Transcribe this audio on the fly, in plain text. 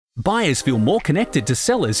Buyers feel more connected to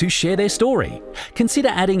sellers who share their story. Consider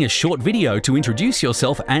adding a short video to introduce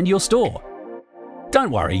yourself and your store.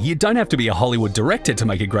 Don't worry, you don't have to be a Hollywood director to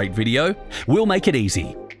make a great video. We'll make it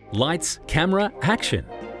easy. Lights, camera, action.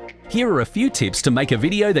 Here are a few tips to make a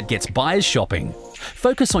video that gets buyers shopping.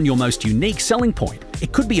 Focus on your most unique selling point.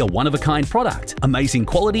 It could be a one-of-a-kind product, amazing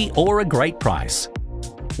quality, or a great price.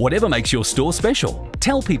 Whatever makes your store special,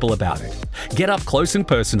 tell people about it. Get up close and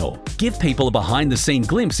personal. Give people a behind-the-scene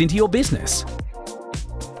glimpse into your business.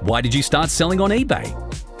 Why did you start selling on eBay?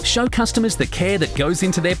 Show customers the care that goes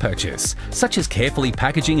into their purchase, such as carefully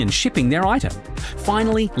packaging and shipping their item.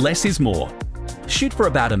 Finally, less is more. Shoot for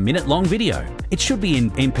about a minute-long video. It should be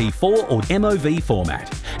in MP4 or MOV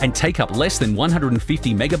format and take up less than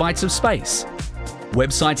 150 megabytes of space.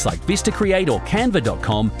 Websites like VistaCreate or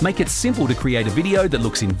Canva.com make it simple to create a video that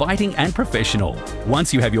looks inviting and professional.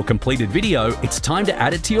 Once you have your completed video, it's time to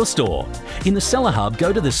add it to your store. In the Seller Hub,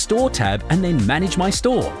 go to the Store tab and then Manage My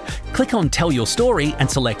Store. Click on Tell Your Story and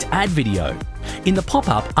select Add Video. In the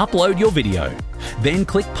pop-up, upload your video. Then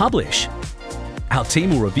click Publish. Our team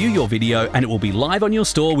will review your video and it will be live on your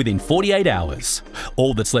store within 48 hours.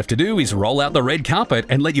 All that's left to do is roll out the red carpet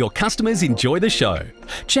and let your customers enjoy the show.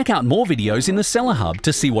 Check out more videos in the Seller Hub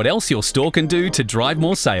to see what else your store can do to drive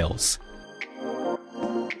more sales.